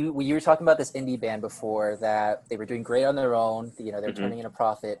 You were talking about this indie band before that they were doing great on their own. You know, they're turning in a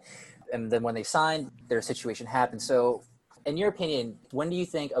profit. And then when they signed, their situation happened. So in your opinion, when do you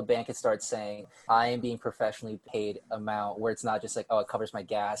think a band could start saying, I am being professionally paid amount, where it's not just like, oh, it covers my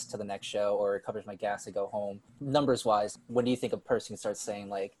gas to the next show or it covers my gas to go home? Numbers wise, when do you think a person starts saying,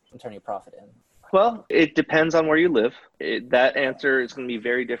 like, I'm turning a profit in? Well, it depends on where you live. That answer is going to be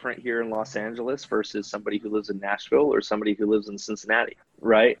very different here in Los Angeles versus somebody who lives in Nashville or somebody who lives in Cincinnati,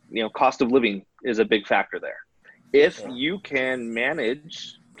 right? You know, cost of living is a big factor there. If you can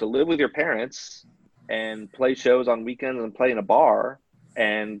manage to live with your parents and play shows on weekends and play in a bar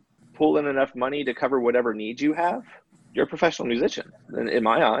and pull in enough money to cover whatever needs you have, you're a professional musician, in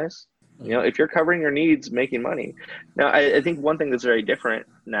my eyes. You know, if you're covering your needs, making money. Now, I think one thing that's very different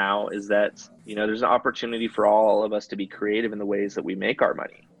now is that, you know, there's an opportunity for all of us to be creative in the ways that we make our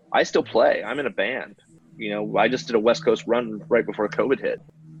money. I still play. I'm in a band. You know, I just did a West Coast run right before COVID hit.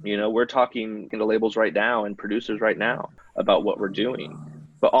 You know, we're talking to labels right now and producers right now about what we're doing.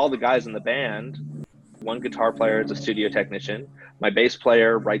 But all the guys in the band, one guitar player is a studio technician. My bass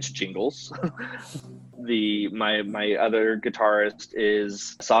player writes jingles. My other guitarist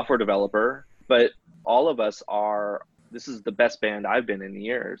is a software developer, but all of us this is the best band I've been in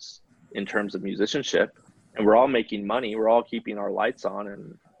years in terms of musicianship. And we're all making money. We're all keeping our lights on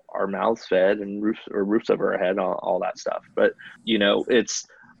and our mouths fed and roofs over our head, all that stuff. But, you know,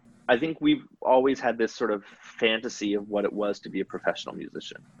 I think we've always had this sort of fantasy of what it was to be a professional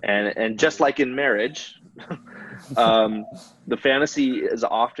musician. And just like in marriage, the fantasy is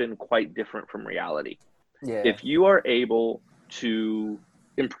often quite different from reality. Yeah. If you are able to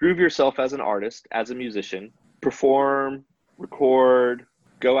improve yourself as an artist, as a musician, perform, record,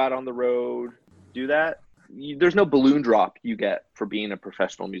 go out on the road, do that, there's no balloon drop you get for being a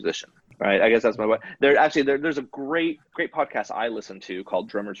professional musician. right? I guess that's my way. There's a great podcast I listen to called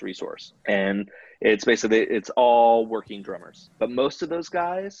Drummers Resource, and it's all working drummers, but most of those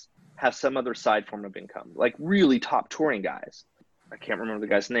guys have some other side form of income, like really top touring guys. I can't remember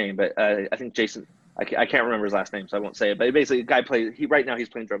the guy's name, but I think Jason. I can't remember his last name, so I won't say it. But basically, the guy right now he's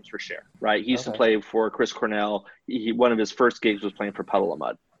playing drums for Cher, right? He used to play for Chris Cornell. One of his first gigs was playing for Puddle of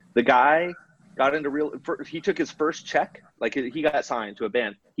Mudd. The guy got into he took his first check, like he got signed to a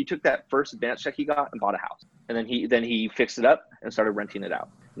band. He took that first advance check he got and bought a house. And then he fixed it up and started renting it out.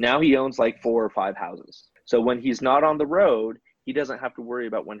 Now he owns like 4 or 5 houses. So when he's not on the road, he doesn't have to worry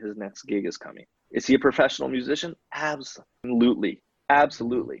about when his next gig is coming. Is he a professional musician? Absolutely.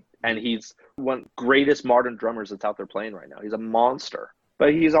 Absolutely. And he's one of the greatest modern drummers that's out there playing right now. He's a monster.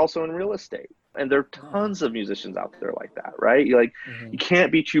 But he's also in real estate. And there are tons of musicians out there like that, right? You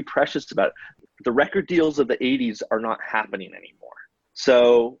can't be too precious about it. The record deals of the 80s are not happening anymore.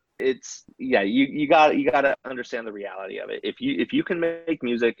 So it's, you got to understand the reality of it. If you can make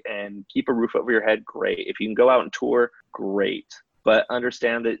music and keep a roof over your head, great. If you can go out and tour, great. But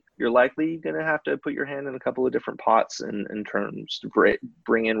understand that you're likely going to have to put your hand in a couple of different pots in terms to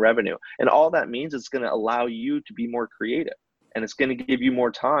bring in revenue. And all that means is going to allow you to be more creative. And it's going to give you more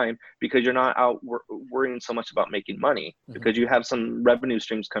time because you're not out worrying so much about making money, because you have some revenue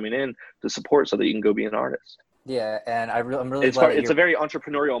streams coming in to support so that you can go be an artist. Yeah, and I'm really glad it's a very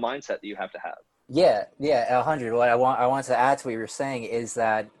entrepreneurial mindset that you have to have. Yeah, 100. What I wanted to add to what you were saying is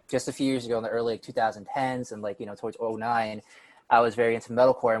that just a few years ago in the early 2010s and towards 2009, I was very into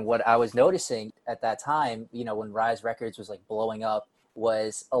metalcore, and what I was noticing at that time, when Rise Records was like blowing up,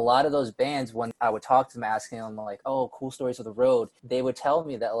 was a lot of those bands, when I would talk to them asking them like, oh, cool stories of the road, they would tell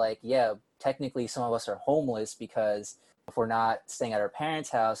me that like, yeah, technically some of us are homeless because if we're not staying at our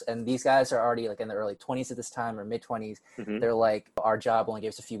parents' house, and these guys are already like in their early 20s at this time or mid 20s, they're like, our job only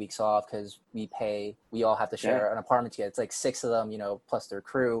gives a few weeks off because we all have to share an apartment together. It's like 6 of them, plus their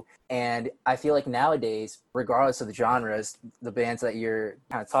crew. And I feel like nowadays, regardless of the genres, the bands that you're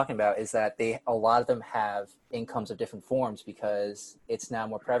kind of talking about is that a lot of them have incomes of different forms, because it's now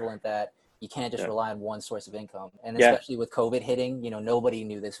more prevalent that you can't just rely on one source of income. And especially with COVID hitting, nobody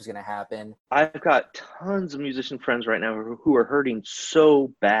knew this was going to happen. I've got tons of musician friends right now who are hurting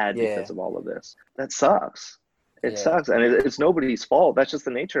so bad because of all of this. That sucks. It sucks. And it's nobody's fault. That's just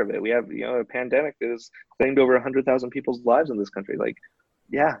the nature of it. We have, a pandemic that has claimed over 100,000 people's lives in this country. Like,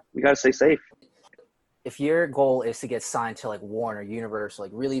 we got to stay safe. If your goal is to get signed to like Warner, Universal,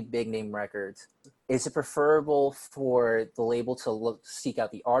 like really big name records, is it preferable for the label to seek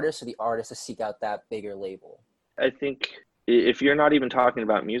out the artist, or the artist to seek out that bigger label? I think if you're not even talking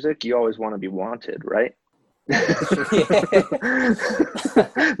about music, you always want to be wanted, right?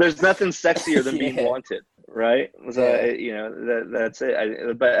 There's nothing sexier than being wanted, right? So, that's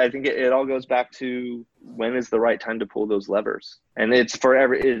it. But I think it all goes back to when is the right time to pull those levers, and it's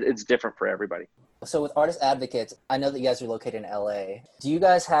different for everybody. So with Artist Advocates, I know that you guys are located in LA. Do you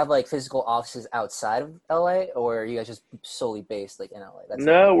guys have like physical offices outside of LA, or are you guys just solely based like in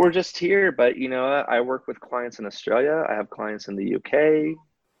LA? We're just here, but I work with clients in Australia. I have clients in the UK.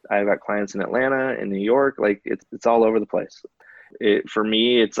 I've got clients in Atlanta, in New York. Like it's all over the place. For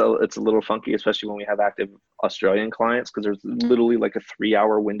me, it's a little funky, especially when we have active Australian clients, because there's literally like a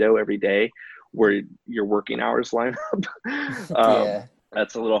 3-hour window every day where your working hours line up.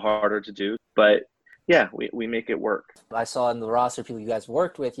 That's a little harder to do, but we make it work. I saw in the roster people you guys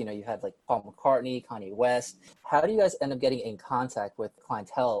worked with, you had like Paul McCartney, Kanye West. How do you guys end up getting in contact with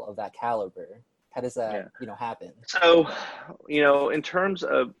clientele of that caliber? How does that, happen? So, in terms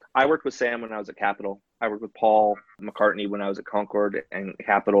of, I worked with Sam when I was at Capitol. I worked with Paul McCartney when I was at Concord and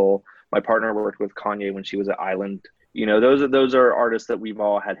Capitol. My partner worked with Kanye when she was at Island. Those are artists that we've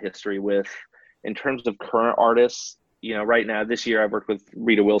all had history with. In terms of current artists, right now, this year, I've worked with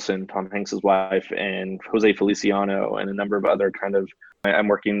Rita Wilson, Tom Hanks's wife, and Jose Feliciano, and a number of other I'm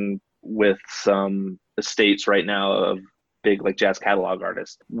working with some estates right now of big like jazz catalog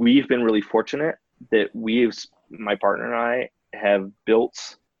artists. We've been really fortunate that my partner and I have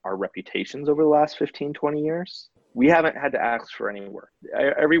built our reputations over the last 15, 20 years. We haven't had to ask for any work.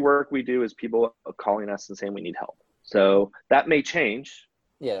 Every work we do is people calling us and saying we need help. So that may change.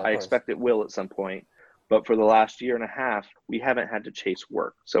 I expect it will at some point. But for the last year and a half, we haven't had to chase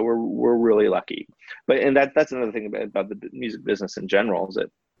work. So we're really lucky. And that's another thing about the music business in general, is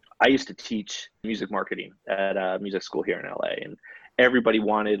that I used to teach music marketing at a music school here in LA, and everybody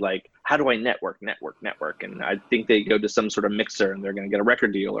wanted like, how do I network? And I think they go to some sort of mixer and they're going to get a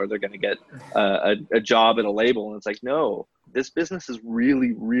record deal, or they're going to get a job at a label. And it's like, no, this business is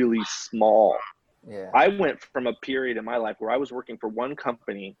really, really small. Yeah. I went from a period in my life where I was working for one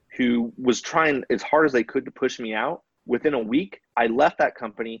company who was trying as hard as they could to push me out. Within a week, I left that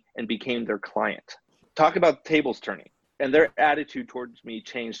company and became their client. Talk about tables turning. And their attitude towards me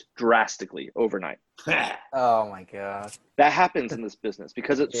changed drastically overnight. Oh my God. That happens in this business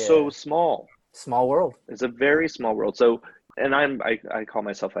because it's Yeah. so small. Small world. It's a very small world. So, and I call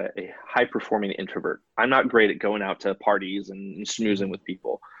myself a high performing introvert. I'm not great at going out to parties and snoozing with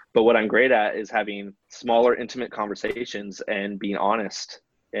people. But what I'm great at is having smaller, intimate conversations and being honest,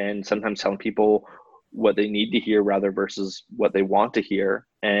 and sometimes telling people what they need to hear rather versus what they want to hear.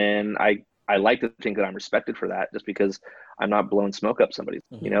 And I like to think that I'm respected for that, just because I'm not blowing smoke up somebody.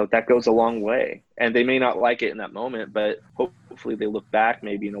 Mm-hmm. You know, that goes a long way. And they may not like it in that moment, but hopefully they look back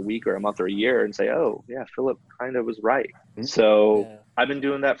maybe in a week or a month or a year and say, oh yeah, Phillip kind of was right. Mm-hmm. So yeah. I've been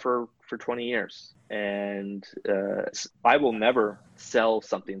doing that for 20 years. And I will never sell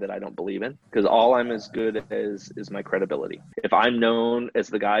something that I don't believe in, because all I'm as good as is my credibility. If I'm known as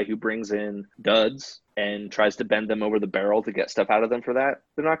the guy who brings in duds and tries to bend them over the barrel to get stuff out of them for that,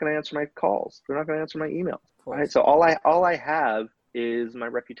 they're not going to answer my calls. They're not going to answer my emails. Right? So all I have is my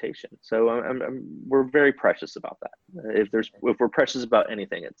reputation. So we're very precious about that. If we're precious about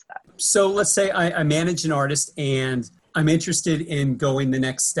anything, it's that. So let's say I manage an artist and I'm interested in going the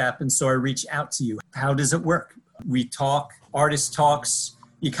next step. And so I reach out to you. How does it work? We talk, artist talks,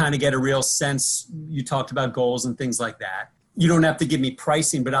 you kind of get a real sense. You talked about goals and things like that. You don't have to give me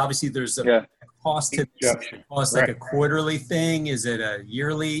pricing, but obviously there's a cost to this. Cost like a quarterly thing? Is it a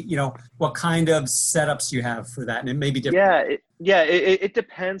yearly? You know, what kind of setups you have for that? And it may be different. It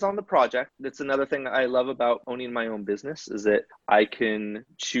depends on the project. That's another thing I love about owning my own business, is that I can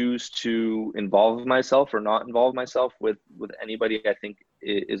choose to involve myself or not involve myself with anybody I think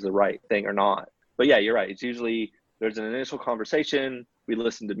is the right thing or not. But yeah, you're right. It's usually there's an initial conversation. We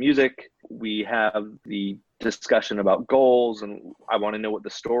listen to music. We have the discussion about goals, and I want to know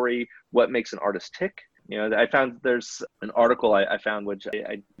what makes an artist tick. You know, I found there's an article I found, which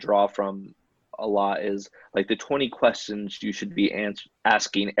I draw from a lot, is like the 20 questions you should be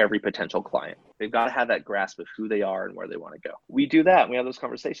asking every potential client. They've got to have that grasp of who they are and where they want to go. We do that. We have those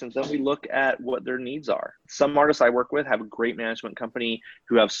conversations. Then we look at what their needs are. Some artists I work with have a great management company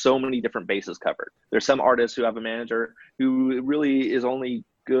who have so many different bases covered. There's some artists who have a manager who really is only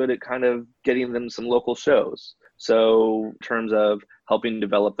good at kind of getting them some local shows. So in terms of helping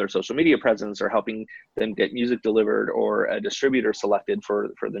develop their social media presence or helping them get music delivered or a distributor selected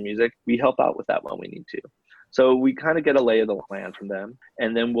for the music, we help out with that when we need to. So we kind of get a lay of the land from them,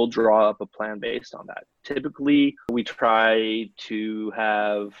 and then we'll draw up a plan based on that. Typically, we try to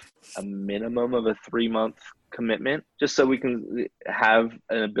have a minimum of a 3-month commitment, just so we can have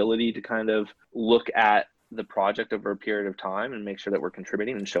an ability to kind of look at the project over a period of time and make sure that we're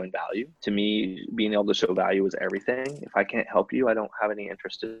contributing and showing value. To me, being able to show value is everything. If I can't help you, I don't have any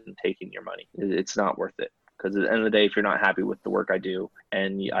interest in taking your money. It's not worth it. Because at the end of the day, if you're not happy with the work I do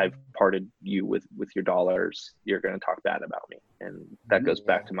and I've parted you with your dollars, you're going to talk bad about me. And that goes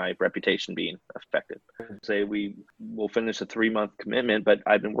back to my reputation being affected. Say we will finish a 3-month commitment, but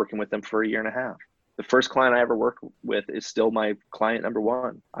I've been working with them for 1.5 years. The first client I ever worked with is still my client number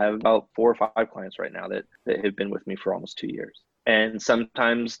 1. I have about 4 or 5 clients right now that have been with me for almost 2 years. And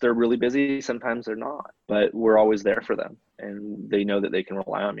sometimes they're really busy, sometimes they're not, but we're always there for them. And they know that they can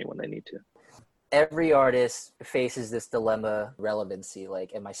rely on me when they need to. Every artist faces this dilemma, relevancy.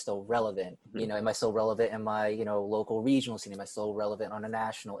 Like, am I still relevant? Mm-hmm. You know, am I still relevant in my, local regional scene? Am I still relevant on a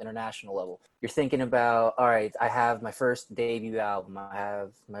national, international level? You're thinking about, all right, I have my first debut album. I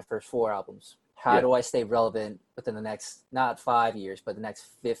have my first 4 albums. How do I stay relevant within the next, not 5 years, but the next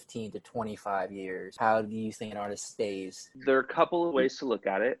 15 to 25 years? How do you think an artist stays? There are a couple of ways to look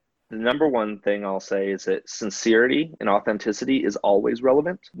at it. The number one thing I'll say is that sincerity and authenticity is always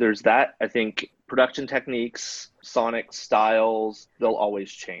relevant. There's that. I think production techniques, sonic styles, they'll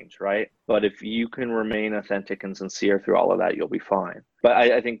always change, right? But if you can remain authentic and sincere through all of that, you'll be fine. But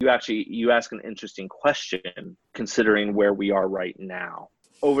I think you ask an interesting question considering where we are right now.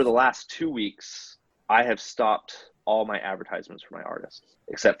 Over the last 2 weeks, I have stopped all my advertisements for my artists,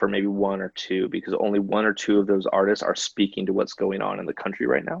 except for maybe 1 or 2, because only 1 or 2 of those artists are speaking to what's going on in the country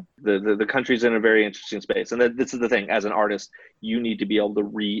right now. The country's in a very interesting space. And this is the thing, as an artist, you need to be able to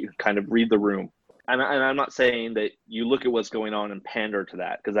read the room. And I'm not saying that you look at what's going on and pander to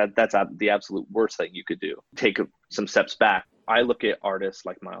that, because that's the absolute worst thing you could do. Take some steps back. I look at artists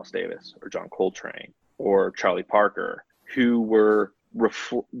like Miles Davis or John Coltrane or Charlie Parker, who were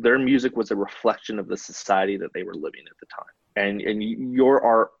their music was a reflection of the society that they were living at the time. And your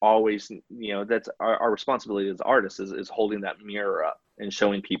art always, that's our responsibility as artists is holding that mirror up and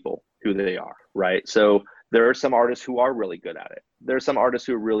showing people who they are, right? So there are some artists who are really good at it. There are some artists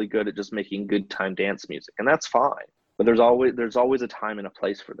who are really good at just making good time dance music, and that's fine. But there's always a time and a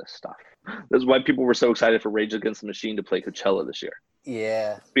place for this stuff. That's why people were so excited for Rage Against the Machine to play Coachella this year.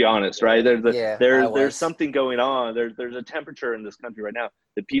 Yeah. To be honest, right? There's was. something going on. There's a temperature in this country right now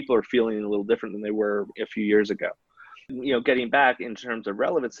that people are feeling a little different than they were a few years ago. You know, getting back in terms of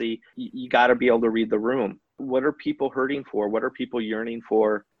relevancy, you got to be able to read the room. What are people hurting for? What are people yearning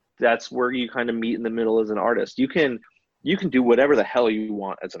for? That's where you kind of meet in the middle as an artist. You can do whatever the hell you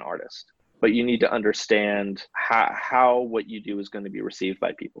want as an artist, but you need to understand how what you do is going to be received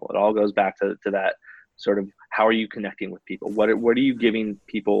by people. It all goes back to that sort of, how are you connecting with people? What are you giving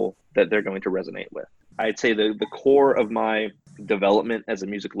people that they're going to resonate with? I'd say the core of my development as a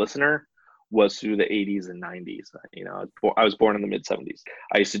music listener was through the 80s and 90s. You know, I was born in the mid 70s.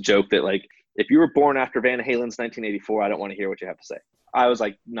 I used to joke that, like, if you were born after Van Halen's 1984, I don't want to hear what you have to say. I was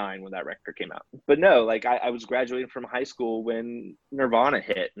like 9 when that record came out. But no, like I was graduating from high school when Nirvana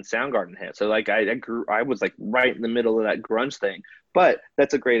hit and Soundgarden hit. So like I was like right in the middle of that grunge thing. But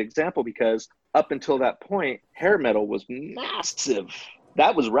that's a great example, because up until that point, hair metal was massive.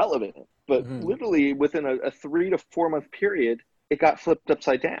 That was relevant. But literally within a 3 to 4 month period, it got flipped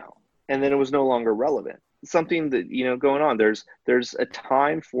upside down. And then it was no longer relevant. Something that, you know, going on. There's a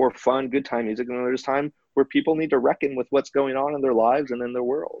time for fun, good time music, and then there's time where people need to reckon with what's going on in their lives and in their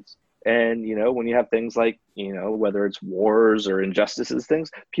worlds. And, you know, when you have things like, you know, whether it's wars or injustices,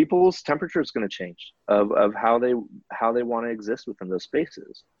 people's temperature is going to change of how they want to exist within those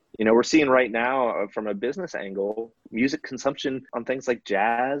spaces. You know, we're seeing right now from a business angle, music consumption on things like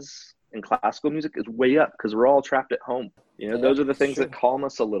jazz and classical music is way up because we're all trapped at home. You know, those are the things that calm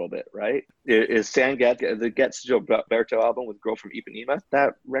us a little bit, right? Is Stan the Gets Gilberto album with Girl from Ipanema,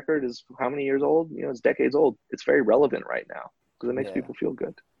 that record is how many years old? You know, it's decades old. It's very relevant right now because it makes people feel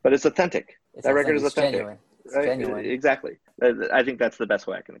good. But it's authentic. That record is authentic. Genuine. It's genuine. Exactly. I think that's the best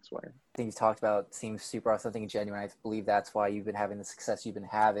way I can explain it. I think you talked about seems super authentic and genuine. I believe that's why you've been having the success you've been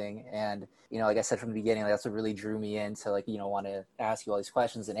having. And, you know, like I said from the beginning, that's what really drew me in to, like, you know, want to ask you all these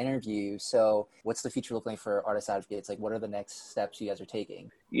questions and interview. So what's the future look like for Artist Advocates? Like, what are the next steps you guys are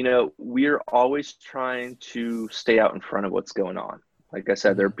taking? You know, we're always trying to stay out in front of what's going on. Like I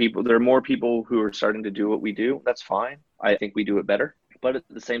said, there are more people who are starting to do what we do. That's fine. I think we do it better. But at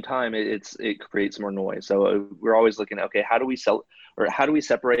the same time, it creates more noise. So we're always looking at, okay, how do we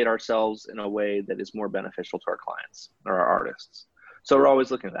separate ourselves in a way that is more beneficial to our clients or our artists? So we're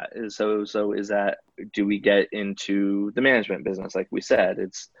always looking at that. So is that, do we get into the management business? Like we said,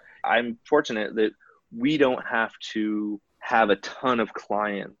 I'm fortunate that we don't have to have a ton of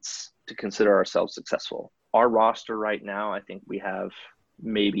clients to consider ourselves successful. Our roster right now, I think we have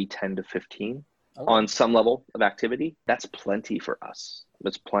maybe 10 to 15. On some level of activity. That's plenty for us.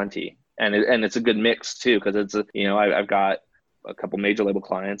 That's plenty. And it's a good mix too, because it's, you know, I've got a couple major label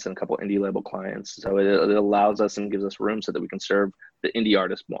clients and a couple indie label clients. So it allows us and gives us room so that we can serve the indie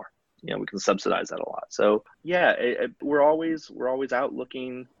artists more. You know, we can subsidize that a lot. So yeah, we're always out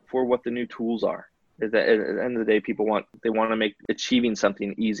looking for what the new tools are. At the end of the day, people want to make achieving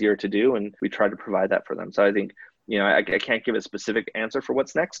something easier to do, and we try to provide that for them. So I think, you know, I can't give a specific answer for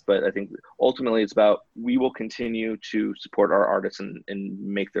what's next, but I think ultimately it's about, we will continue to support our artists and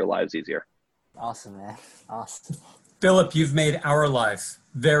make their lives easier. Awesome, man. Awesome. Phillip, you've made our life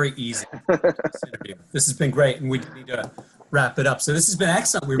very easy. This has been great, and we need to wrap it up. So this has been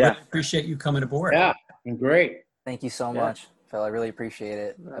excellent. We really appreciate you coming aboard. Yeah, been great. Thank you so much, Phil. I really appreciate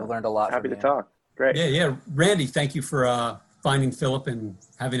it. I've learned a lot Happy from to talk. Great. Yeah. Randy, thank you for finding Phillip and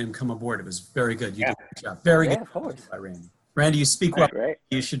having him come aboard. It was very good. You did a good job. Very good. Of course. By Randy. Randy, you speak well. Great.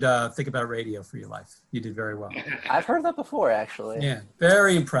 You should think about radio for your life. You did very well. I've heard that before, actually. Yeah,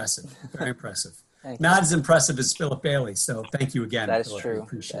 very impressive. Very impressive. Not as impressive as Phillip Bailey, so thank you again. That is Phillip. true.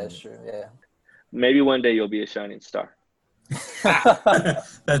 Appreciate That is true, yeah. Maybe one day you'll be a shining star.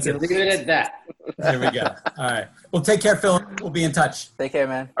 That's it. Leave it at that. There we go. All right. Well, take care, Phillip. We'll be in touch. Take care,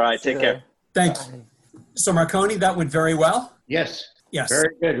 man. All right, take care. Thank you. So, Marconi, that went very well. Yes. Yes.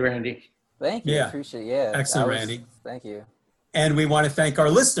 Very good, Randy. Thank you. Yeah. Appreciate it. Yeah. Excellent, Randy. Thank you. And we want to thank our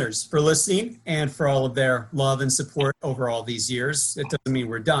listeners for listening and for all of their love and support over all these years. It doesn't mean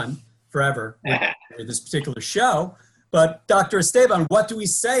we're done forever with this particular show. But Dr. Esteban, what do we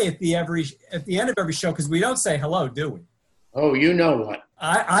say at the end of every show? Because we don't say hello, do we? Oh, you know what?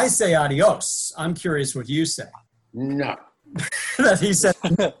 I say adios. I'm curious what you say. No. That he said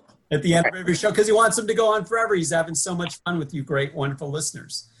at the end of every show, because he wants them to go on forever. He's having so much fun with you great, wonderful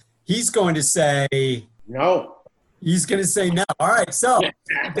listeners. He's going to say... No. He's going to say no. All right. So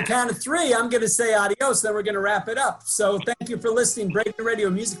at the count of 3, I'm going to say adios. Then we're going to wrap it up. So thank you for listening. Breaking Radio,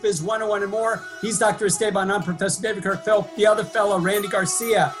 Music Biz 101 and more. He's Dr. Esteban. I'm Professor David Kirk Phillip. The other fellow, Randy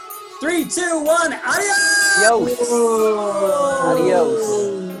Garcia. 3, 2, 1. Adios.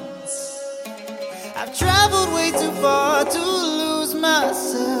 Adios. I've traveled way too far to lose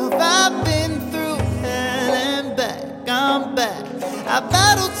myself. I've been through hell and back. I'm back. I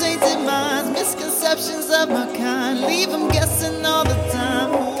battle tainted minds, misconceptions of my kind. Leave them guessing all the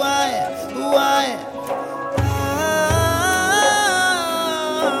time who I am, who I am.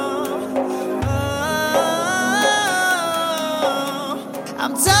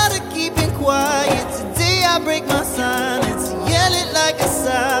 I'm tired of keeping quiet. Today I break my silence, yell it like a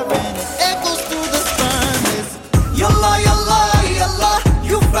siren. It echoes through the spine. It's Yalla, yalla, yalla.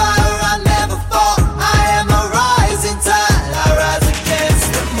 You fire, I never fall. I am a rising tide. I rise against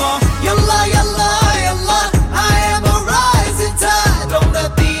them all. Yalla, yalla, yalla. I am a rising tide. Don't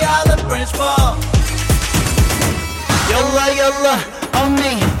let the olive branch fall. Yalla, yalla, on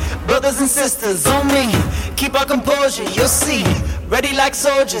me. Brothers and sisters, on me. Keep our composure, you'll see. Ready like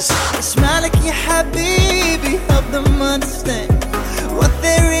soldiers. Smile like you're happy. Help them understand what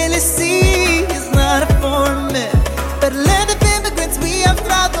they really see is not a form